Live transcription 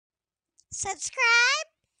subscribe,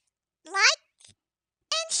 like,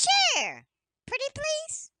 and share. Pretty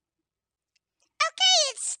please? Okay,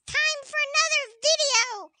 it's time for another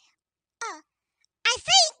video.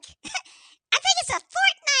 I think it's a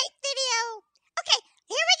Fortnite video. Okay,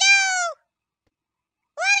 here we go.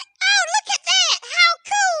 What? Oh, look at that. How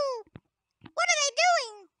cool. What are they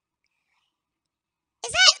doing?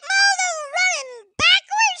 Is that Molo running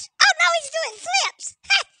backwards? Oh, no, he's doing flips.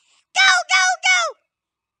 Go, go, go.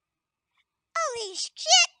 Holy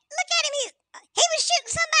shit. Look at him. He was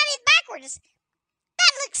shooting somebody backwards.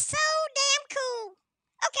 That looks so damn cool.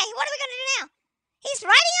 Okay, what are we going to do now? He's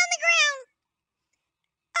riding on the ground.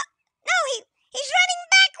 No, he's running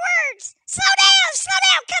backwards. Slow down.